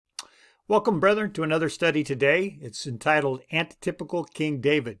Welcome, brethren, to another study today. It's entitled Antitypical King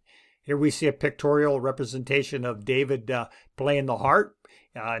David. Here we see a pictorial representation of David playing the harp.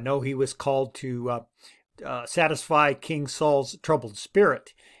 I know he was called to satisfy King Saul's troubled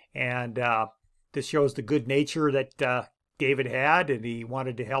spirit. And this shows the good nature that David had, and he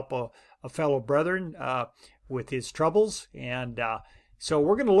wanted to help a fellow brethren with his troubles. And so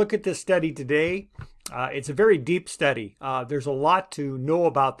we're going to look at this study today. It's a very deep study. There's a lot to know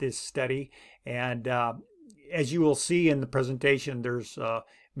about this study. And as you will see in the presentation, there's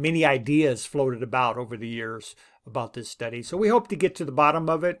many ideas floated about over the years about this study. So we hope to get to the bottom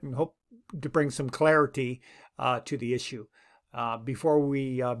of it and hope to bring some clarity to the issue. Before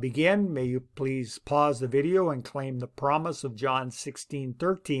we begin, may you please pause the video and claim the promise of John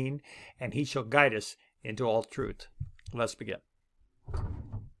 16:13, and he shall guide us into all truth. Let's begin.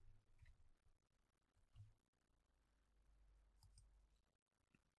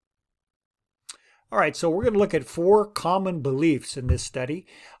 All right, so we're going to look at 4 common beliefs in this study.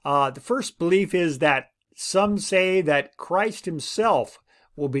 The first belief is that some say that Christ himself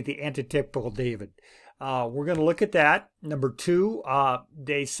will be the antitypical David. We're going to look at that. Number 2,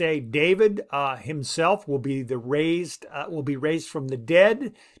 they say David himself will be raised from the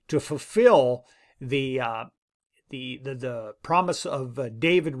dead to fulfill the promise of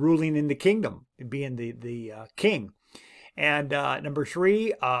David ruling in the kingdom, being the king. And number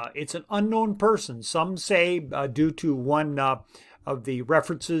 3, it's an unknown person. Some say due to one of the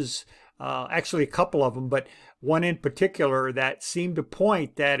references, actually a couple of them, but one in particular that seemed to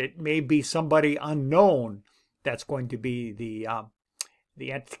point that it may be somebody unknown that's going to be the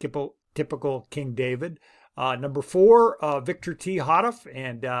antitypical King David. Number 4, Victor T. Houteff,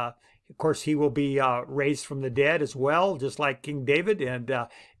 and of course he will be raised from the dead as well, just like King David. And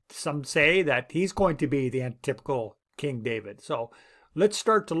some say that he's going to be the antitypical King David. So let's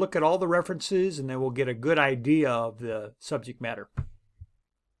start to look at all the references, and then we'll get a good idea of the subject matter.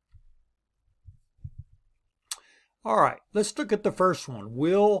 All right, let's look at the first one.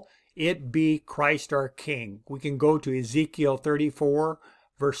 Will it be Christ our King? We can go to Ezekiel 34,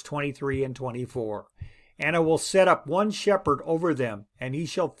 verse 23 and 24. And I will set up one shepherd over them, and he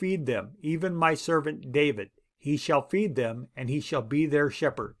shall feed them, even my servant David. He shall feed them, and he shall be their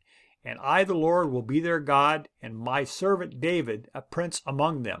shepherd. And I, the Lord, will be their God, and my servant David, a prince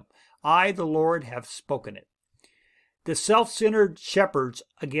among them. I, the Lord, have spoken it. The self-centered shepherds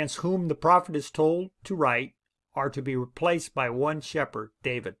against whom the prophet is told to write are to be replaced by one shepherd,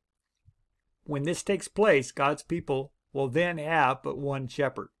 David. When this takes place, God's people will then have but one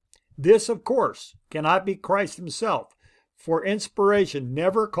shepherd. This, of course, cannot be Christ himself, for inspiration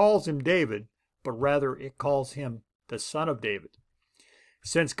never calls him David, but rather it calls him the Son of David.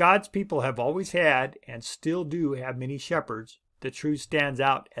 Since God's people have always had and still do have many shepherds, the truth stands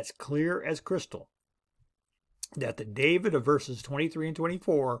out as clear as crystal that the David of verses 23 and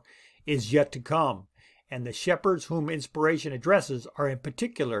 24 is yet to come, and the shepherds whom inspiration addresses are in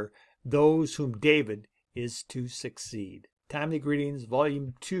particular those whom David is to succeed. Timely Greetings,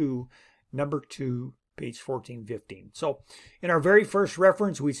 Volume 2, Number 2, page 1415. So in our very first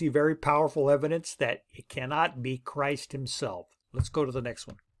reference, we see very powerful evidence that it cannot be Christ himself. Let's go to the next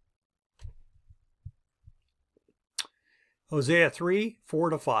one. Hosea 3,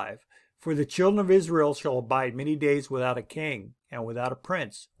 4-5. For the children of Israel shall abide many days without a king, and without a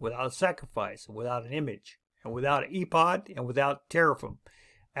prince, without a sacrifice, and without an image, and without an ephod, and without teraphim.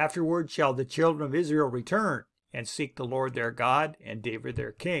 Afterward shall the children of Israel return, and seek the Lord their God, and David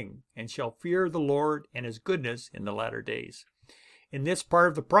their king, and shall fear the Lord and his goodness in the latter days. In this part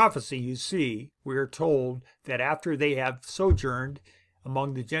of the prophecy, you see, we are told that after they have sojourned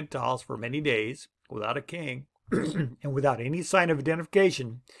among the Gentiles for many days, without a king, and without any sign of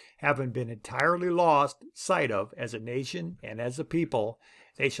identification, having been entirely lost sight of as a nation and as a people,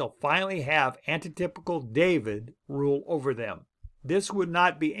 they shall finally have antitypical David rule over them. This would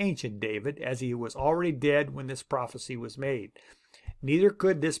not be ancient David, as he was already dead when this prophecy was made. Neither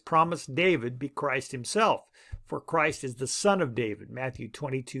could this promised David be Christ himself, for Christ is the son of David, Matthew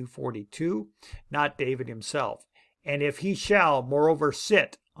 22:42, not David himself. And if he shall, moreover,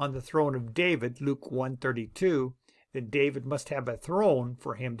 sit on the throne of David, Luke 1:32, then David must have a throne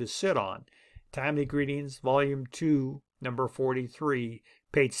for him to sit on. Timely Greetings, Volume 2, Number 43,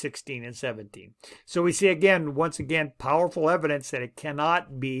 page 16 and 17. So we see again, once again, powerful evidence that it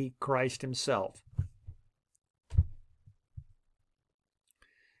cannot be Christ himself.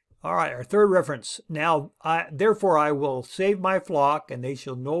 All right, our third reference. Now, therefore I will save my flock, and they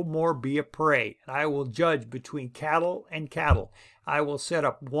shall no more be a prey. And I will judge between cattle and cattle. I will set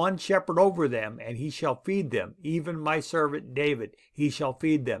up one shepherd over them, and he shall feed them, even my servant David. He shall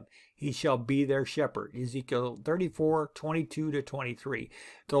feed them. he shall be their shepherd. Ezekiel 34, 22 to 23.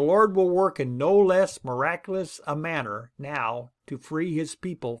 The Lord will work in no less miraculous a manner now to free his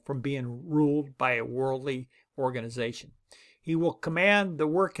people from being ruled by a worldly organization. He will command the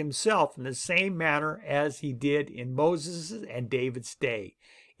work himself in the same manner as he did in Moses' and David's day.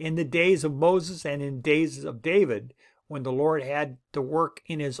 In the days of Moses and in days of David, when the Lord had the work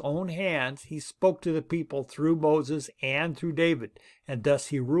in his own hands, he spoke to the people through Moses and through David, and thus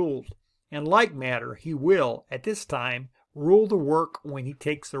he ruled. In like manner, he will, at this time, rule the work when he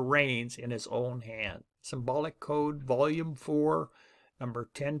takes the reins in his own hand. Symbolic Code, Volume 4, number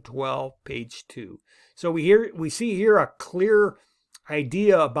 1012, page 2. So we see here a clear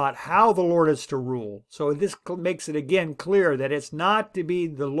idea about how the Lord is to rule. So this makes it again clear that it's not to be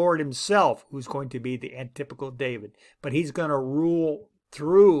the Lord himself who's going to be the antitypical David, but he's going to rule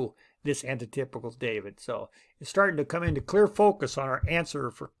through this antitypical David. So it's starting to come into clear focus on our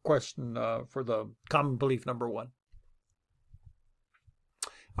answer for question for the common belief number 1.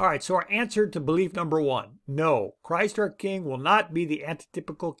 All right, so our answer to belief number 1, no, Christ our King will not be the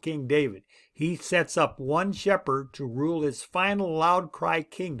antitypical King David. He sets up one shepherd to rule his final loud cry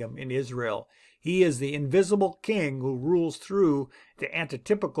kingdom in Israel. He is the invisible king who rules through the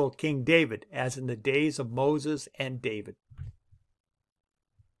antitypical King David, as in the days of Moses and David.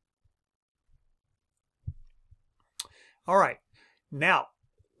 All right, now,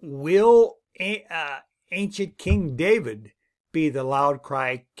 will ancient King David be the loud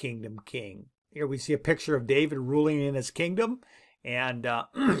cry kingdom king? Here we see a picture of David ruling in his kingdom, and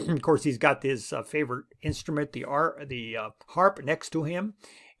of course he's got his favorite instrument, the harp, next to him.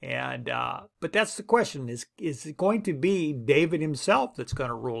 And but that's the question: is it going to be David himself that's going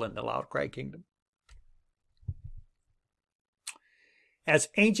to rule in the loud cry kingdom? As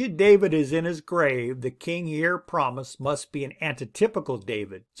ancient David is in his grave, the king here promised must be an antitypical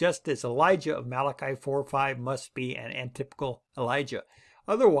David, just as Elijah of Malachi 4:5 must be an antitypical Elijah.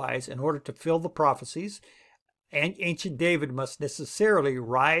 Otherwise, in order to fill the prophecies, ancient David must necessarily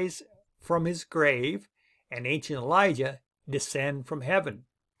rise from his grave and ancient Elijah descend from heaven.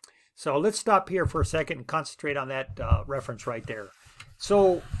 So let's stop here for a second and concentrate on that reference right there.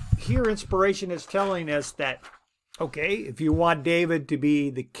 So here inspiration is telling us that, okay, if you want David to be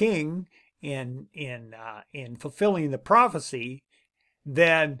the king in fulfilling the prophecy,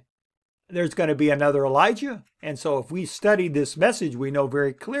 then there's going to be another Elijah. And so if we study this message, we know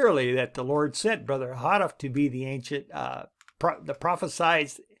very clearly that the Lord sent Brother Houteff to be the ancient, the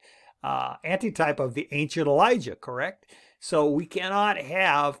prophesied antitype of the ancient Elijah, correct? So we cannot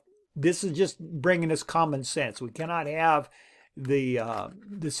have, this is just bringing us common sense. We cannot have the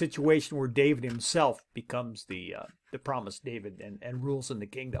situation where David himself becomes the promised David and rules in the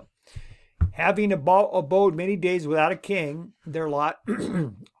kingdom. Having abode many days without a king, their lot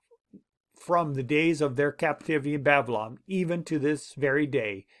from the days of their captivity in Babylon, even to this very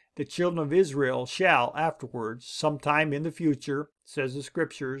day, the children of Israel shall afterwards, sometime in the future, says the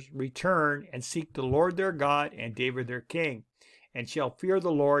Scriptures, return and seek the Lord their God and David their king, and shall fear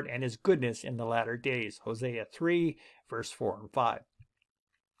the Lord and his goodness in the latter days. Hosea 3, verse 4 and 5.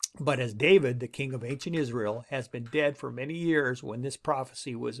 But as David, the king of ancient Israel, has been dead for many years when this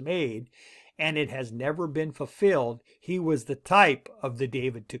prophecy was made, and it has never been fulfilled, he was the type of the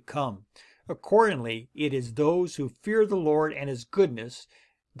David to come. Accordingly, it is those who fear the Lord and his goodness,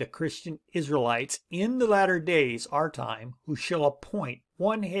 the Christian Israelites in the latter days, our time, who shall appoint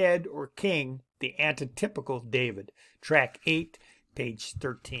one head or king, the antitypical David. Track 8, page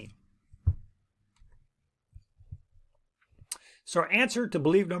 13. So our answer to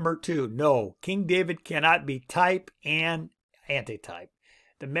belief number 2, no, King David cannot be type and antitype.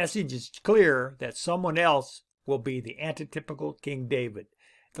 The message is clear that someone else will be the antitypical King David.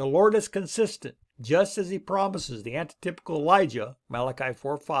 The Lord is consistent, just as he promises the antitypical Elijah, Malachi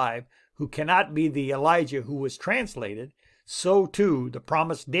 4:5, who cannot be the Elijah who was translated, so too the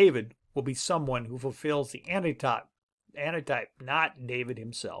promised David will be someone who fulfills the antitype, not David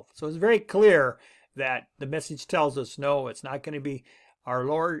himself. So it's very clear that the message tells us, no, it's not going to be our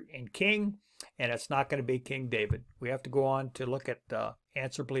Lord and King, and it's not going to be King David. We have to go on to look at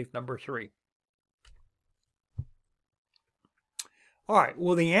answer belief number 3. All right,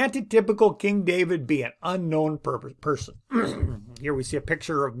 will the antitypical King David be an unknown person? Here we see a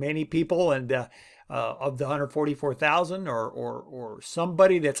picture of many people, and of the 144,000 or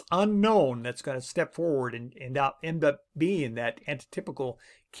somebody that's unknown that's going to step forward and end up being that antitypical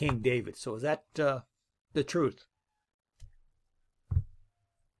King David. So is that the truth?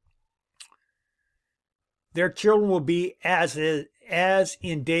 Their children will be as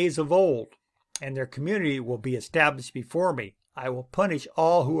in days of old, and their community will be established before me. I will punish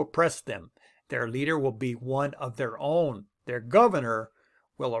all who oppress them. Their leader will be one of their own. Their governor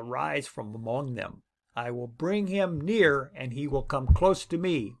will arise from among them. I will bring him near, and he will come close to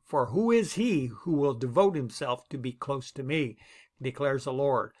me. For who is he who will devote himself to be close to me, declares the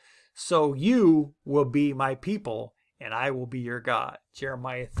Lord. So you will be my people, and I will be your God.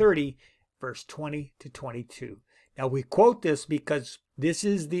 Jeremiah 30, verse 20 to 22. Now we quote this because this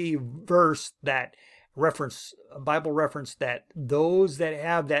is the verse that Bible reference that those that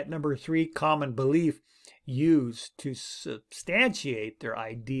have that number 3 common belief use to substantiate their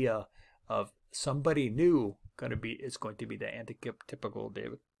idea of somebody new is going to be the antitypical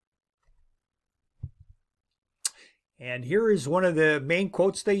David. And here is one of the main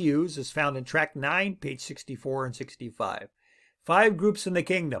quotes they use, is found in tract 9, page 64 and 65. 5 groups in the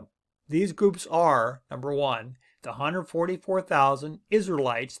kingdom. These groups are, number 1, the 144,000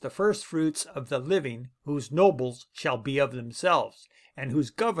 Israelites, the first fruits of the living, whose nobles shall be of themselves, and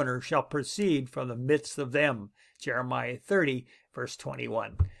whose governor shall proceed from the midst of them. Jeremiah 30, verse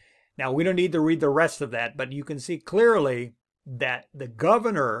 21. Now, we don't need to read the rest of that, but you can see clearly that the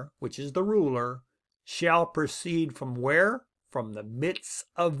governor, which is the ruler, shall proceed from where? From the midst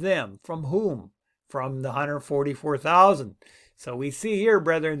of them. From whom? From the 144,000. So we see here,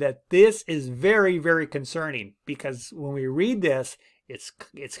 brethren, that this is very, very concerning, because when we read this, it's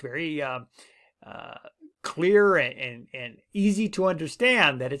very clear and easy to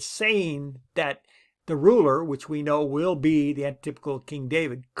understand that it's saying that the ruler, which we know will be the antitypical King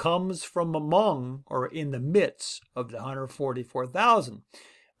David, comes from among or in the midst of the 144,000.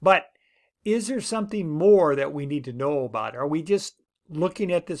 But is there something more that we need to know about? Are we just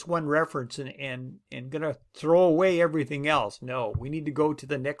looking at this one reference and going to throw away everything else? No, we need to go to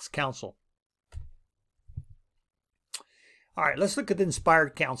the next council. All right, let's look at the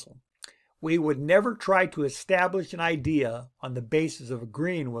inspired council. We would never try to establish an idea on the basis of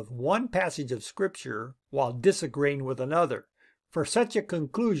agreeing with one passage of Scripture while disagreeing with another, for such a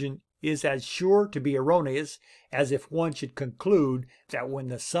conclusion is as sure to be erroneous as if one should conclude that when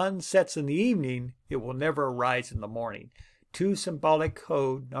the sun sets in the evening, it will never arise in the morning. 2 Symbolic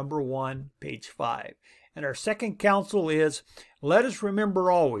Code, number 1, page 5. And our second counsel is, let us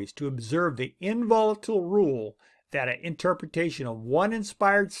remember always to observe the inviolable rule that an interpretation of one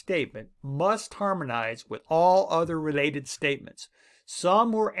inspired statement must harmonize with all other related statements.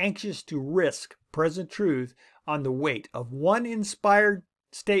 Some were anxious to risk present truth on the weight of one inspired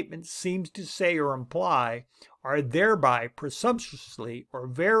statement seems to say or imply, are thereby presumptuously or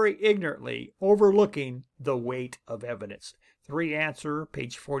very ignorantly overlooking the weight of evidence. 3 Answer,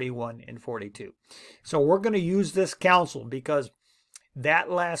 page 41 and 42. So we're going to use this counsel because that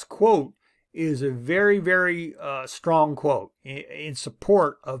last quote is a very, very strong quote in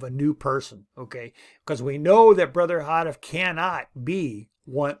support of a new person, okay? Because we know that Brother Houteff cannot be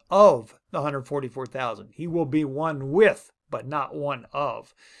one of the 144,000. He will be one with, but not one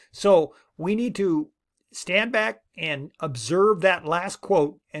of. So we need to stand back and observe that last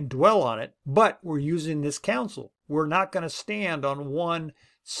quote and dwell on it, but we're using this counsel. We're not going to stand on one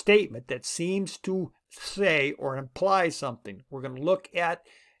statement that seems to say or imply something. We're going to look at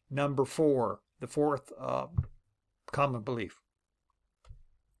number 4, the fourth common belief.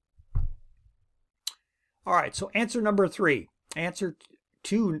 All right, so answer number 3. Answer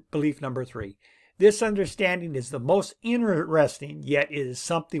to belief number 3. This understanding is the most interesting, yet it is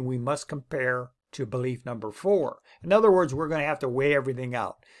something we must compare to belief number 4. In other words, we're going to have to weigh everything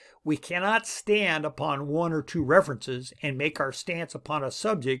out. We cannot stand upon 1 or 2 references and make our stance upon a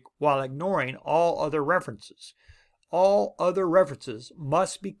subject while ignoring all other references. All other references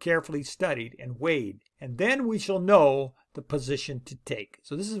must be carefully studied and weighed, and then we shall know the position to take.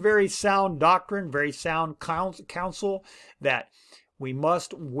 So this is very sound doctrine, very sound counsel, that we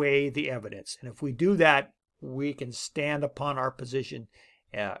must weigh the evidence. And if we do that, we can stand upon our position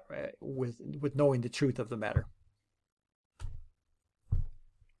with knowing the truth of the matter.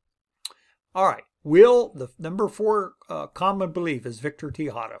 All right. Will the number 4 common belief is Victor T.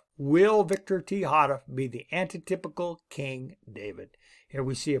 Houteff. Will Victor T. Houteff be the antitypical King David? Here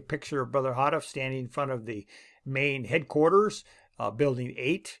we see a picture of Brother Houteff standing in front of the main headquarters, Building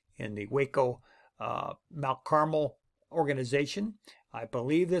 8 in the Waco Mount Carmel organization. I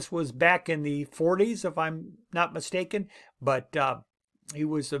believe this was back in the 40s, if I'm not mistaken, but he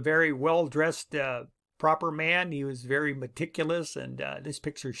was a very well-dressed, proper man. He was very meticulous, and this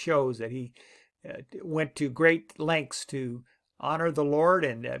picture shows that he went to great lengths to honor the Lord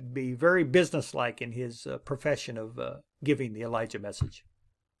and be very businesslike in his profession of giving the Elijah message.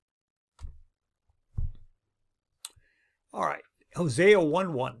 All right, Hosea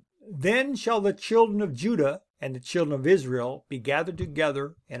 1:1. Then shall the children of Judah and the children of Israel be gathered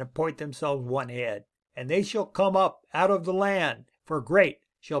together and appoint themselves one head. And they shall come up out of the land, for great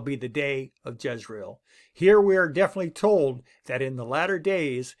shall be the day of Jezreel. Here we are definitely told that in the latter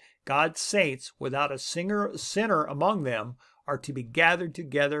days, God's saints, without a sinner among them, are to be gathered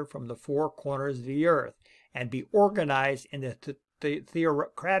together from the four corners of the earth and be organized in the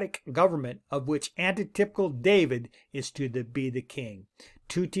theocratic government of which antitypical David is to be the king.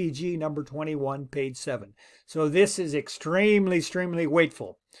 2TG number 21, page 7. So this is extremely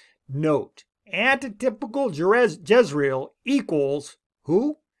weightful. Note, antitypical Jezreel equals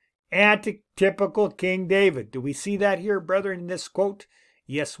who? Antitypical King David. Do we see that here, brethren, in this quote?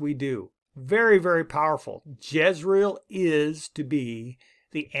 Yes, we do. Very powerful. Jezreel is to be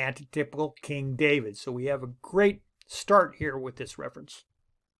the antitypical King David. So we have a great start here with this reference.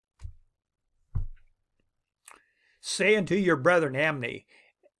 Say unto your brethren Amni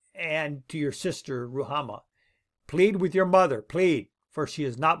and to your sister Ruhamah, plead with your mother, plead, for she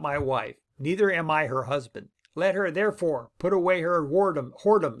is not my wife, neither am I her husband. Let her therefore put away her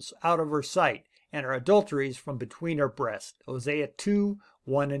whoredoms out of her sight, and her adulteries from between her breasts. Hosea 2,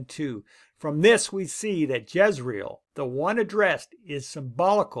 1 and 2. From this we see that Jezreel, the one addressed, is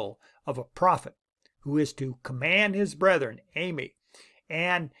symbolical of a prophet who is to command his brethren, Ammi,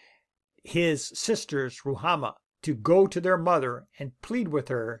 and his sisters, Ruhamah, to go to their mother and plead with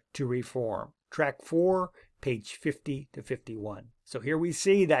her to reform. Track 4, page 50 to 51. So here we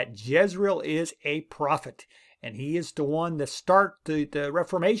see that Jezreel is a prophet, and he is the one to start the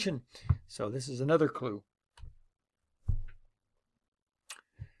Reformation. So this is another clue.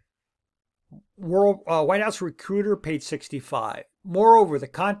 White House Recruiter, page 65. Moreover, the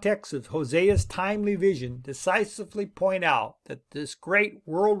context of Hosea's timely vision decisively point out that this great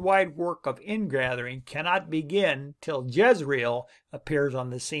worldwide work of ingathering cannot begin till Jezreel appears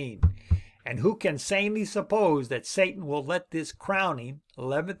on the scene. And who can sanely suppose that Satan will let this crowning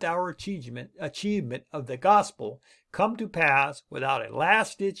 11th hour achievement of the gospel come to pass without a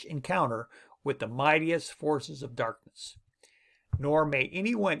last-ditch encounter with the mightiest forces of darkness? Nor may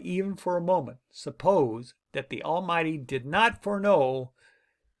anyone even for a moment suppose that the Almighty did not foreknow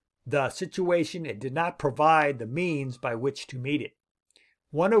the situation and did not provide the means by which to meet it,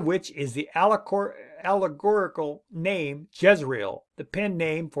 one of which is the allegorical name Jezreel, the pen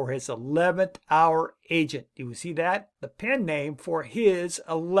name for his 11th hour agent. Do you see that? The pen name for his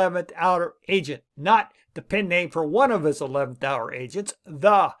 11th hour agent, not the pen name for one of his 11th hour agents,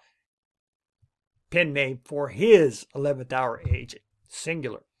 the pen name for his 11th hour agent,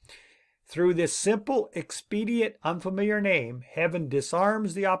 singular. Through this simple, expedient, unfamiliar name, heaven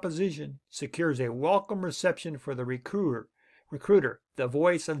disarms the opposition, secures a welcome reception for the recruiter, the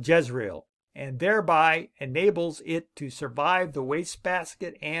voice of Jezreel, and thereby enables it to survive the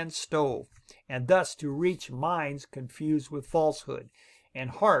wastebasket and stove, and thus to reach minds confused with falsehood and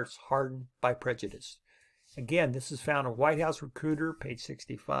hearts hardened by prejudice. Again, this is found in White House Recruiter, page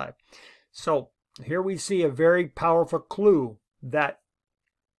 65. So here we see a very powerful clue that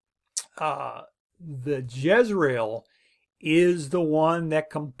the Jezreel is the one that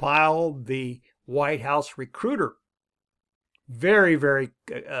compiled the White House Recruiter. Very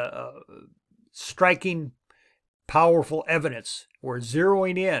striking, powerful evidence. We're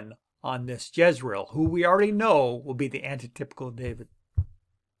zeroing in on this Jezreel, who we already know will be the antitypical David.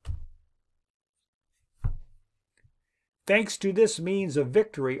 Thanks to this means of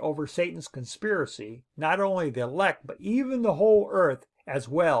victory over Satan's conspiracy, not only the elect, but even the whole earth as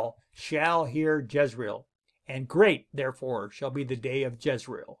well shall hear Jezreel. And great, therefore, shall be the day of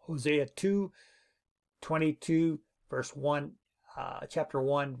Jezreel. Hosea 2:22, verse 1, chapter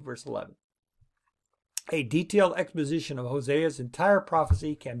 1, verse 11. A detailed exposition of Hosea's entire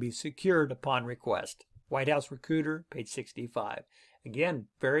prophecy can be secured upon request. White House Recruiter, page 65. Again,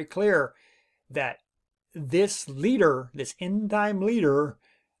 very clear that this leader, this end-time leader,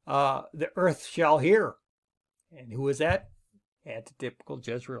 the earth shall hear. And who is that? Antitypical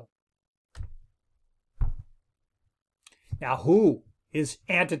Jezreel. Now, who is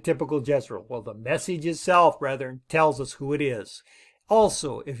antitypical Jezreel? Well, the message itself, brethren, tells us who it is.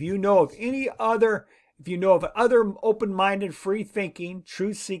 Also, if you know of other open-minded, free-thinking,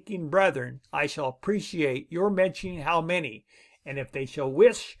 truth-seeking brethren, I shall appreciate your mentioning how many. And if they shall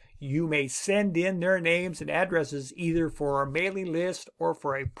wish, you may send in their names and addresses either for our mailing list or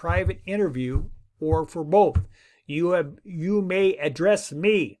for a private interview or for both. You may address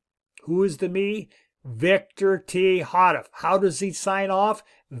me. Who is the me? Victor T. Hodoff. How does he sign off?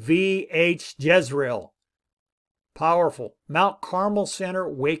 V.H. Jezreel. Powerful. Mount Carmel Center,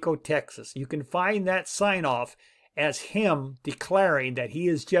 Waco, Texas. You can find that sign off as him declaring that he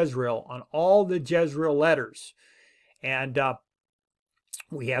is Jezreel on all the Jezreel letters. And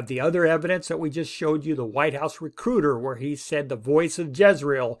we have the other evidence that we just showed you, the White House Recruiter, where he said the voice of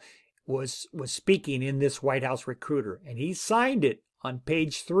Jezreel was speaking in this White House Recruiter. And he signed it on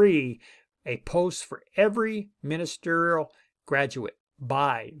page 3, a post for every ministerial graduate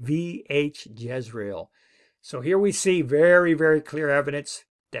by V.H. Jezreel. So here we see very, very clear evidence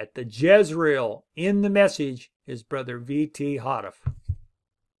that the Jezreel in the message is Brother V.T. Houteff.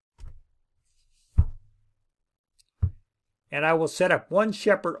 And I will set up one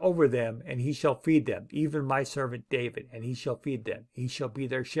shepherd over them, and he shall feed them, even my servant David, and he shall feed them. He shall be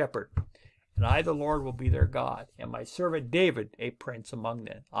their shepherd. And I, the Lord, will be their God, and my servant David a prince among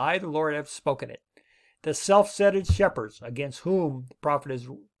them. I, the Lord, have spoken it. The self-setted shepherds, against whom the prophet is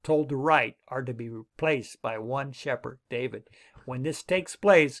told to write, are to be replaced by one shepherd, David. When this takes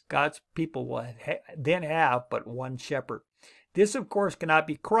place, God's people will then have but one shepherd. This, of course, cannot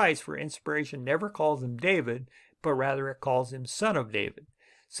be Christ, for inspiration never calls him David, but rather it calls him Son of David.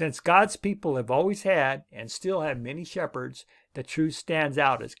 Since God's people have always had and still have many shepherds, the truth stands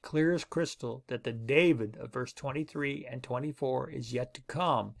out as clear as crystal that the David of verse 23 and 24 is yet to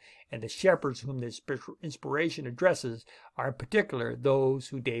come, and the shepherds whom this inspiration addresses are in particular those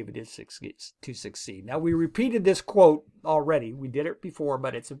who David is to succeed. Now, we repeated this quote already. We did it before,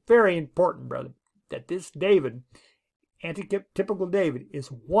 but it's very important, brother, that this David, antitypical David, is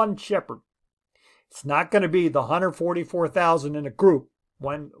one shepherd. It's not going to be the 144,000 in a group.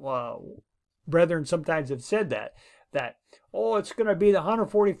 One brethren sometimes have said that, oh, it's going to be the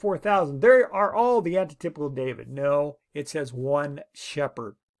 144,000. They are all the antitypical David. No, it says one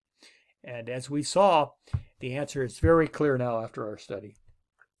shepherd. And as we saw, the answer is very clear now after our study.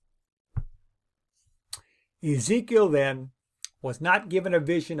 Ezekiel then was not given a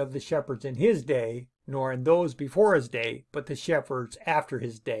vision of the shepherds in his day, nor in those before his day, but the shepherds after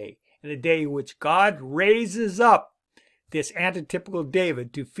his day, in a day in which God raises up this antitypical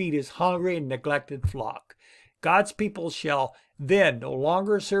David to feed his hungry and neglected flock. God's people shall then no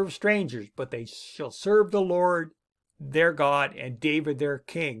longer serve strangers, but they shall serve the Lord their God and David their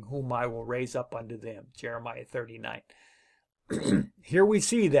king, whom I will raise up unto them. Jeremiah 39. Here we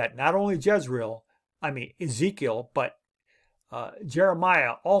see that not only Ezekiel, but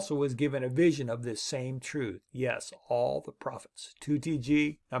Jeremiah also was given a vision of this same truth. Yes, all the prophets.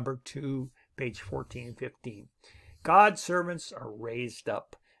 2TG, number 2, page 14 and 15. God's servants are raised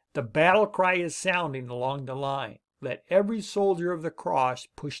up. The battle cry is sounding along the line. Let every soldier of the cross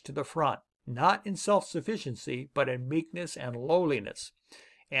push to the front, not in self-sufficiency, but in meekness and lowliness,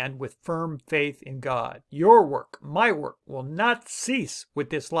 and with firm faith in God. Your work, my work, will not cease with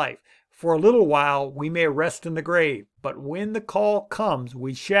this life. For a little while we may rest in the grave, but when the call comes,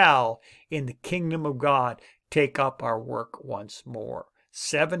 we shall, in the kingdom of God, take up our work once more.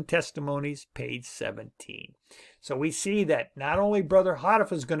 7 Testimonies, page 17. So we see that not only Brother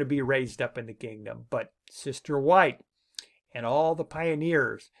Houteff is going to be raised up in the kingdom, but Sister White and all the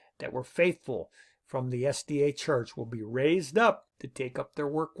pioneers that were faithful from the SDA church will be raised up to take up their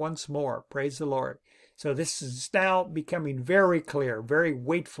work once more. Praise the Lord. So this is now becoming very clear, very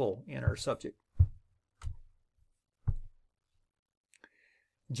weightful in our subject.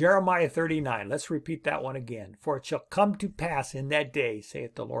 Jeremiah 39, let's repeat that one again. For it shall come to pass in that day,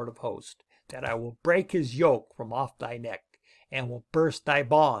 saith the Lord of hosts, that I will break his yoke from off thy neck, and will burst thy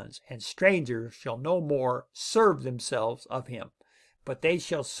bonds, and strangers shall no more serve themselves of him. But they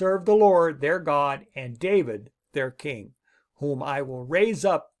shall serve the Lord their God, and David their king, whom I will raise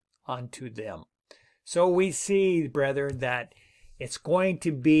up unto them. So we see, brethren, that it's going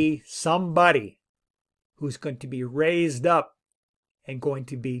to be somebody who's going to be raised up and going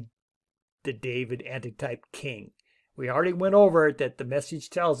to be the David antitype king. We already went over it, that the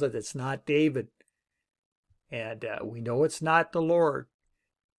message tells us it's not David. And we know it's not the Lord.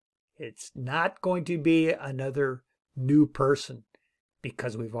 It's not going to be another new person,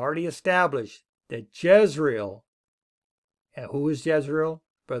 because we've already established that Jezreel, and who is Jezreel?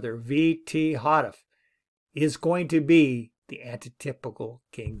 Brother V.T. Houteff, is going to be the antitypical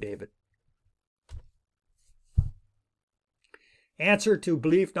King David. Answer to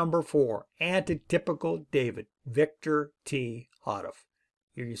belief number 4, antitypical David, Victor T. Houteff.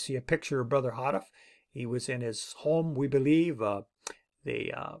 Here you see a picture of Brother Houteff. He was in his home, we believe.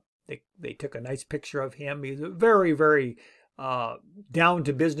 They took a nice picture of him. He's a very, very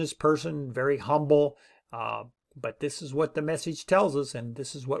down-to-business person, very humble. But this is what the message tells us, and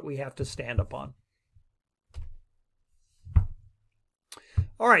this is what we have to stand upon.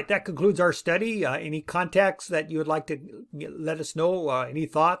 All right, that concludes our study. Any contacts that you would like to let us know, any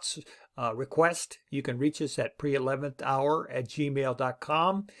thoughts, request, you can reach us at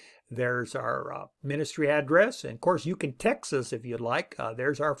pre11thhour@gmail.com. There's our ministry address. And of course, you can text us if you'd like.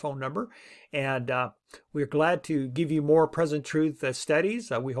 There's our phone number. And we're glad to give you more present truth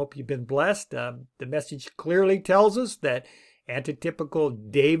studies. We hope you've been blessed. The message clearly tells us that antitypical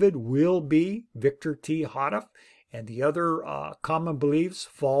David will be Victor T. Houteff. And the other common beliefs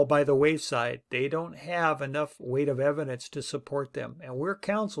fall by the wayside. They don't have enough weight of evidence to support them. And we're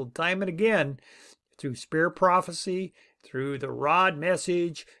counseled time and again through spirit prophecy, through the rod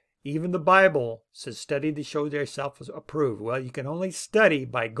message, even the Bible says study to show thyself approved. Well, you can only study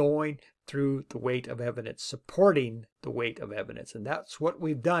by going through the weight of evidence, supporting the weight of evidence. And that's what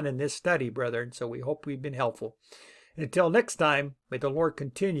we've done in this study, brethren. So we hope we've been helpful. And until next time, may the Lord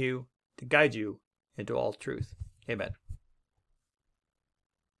continue to guide you into all truth. Amen.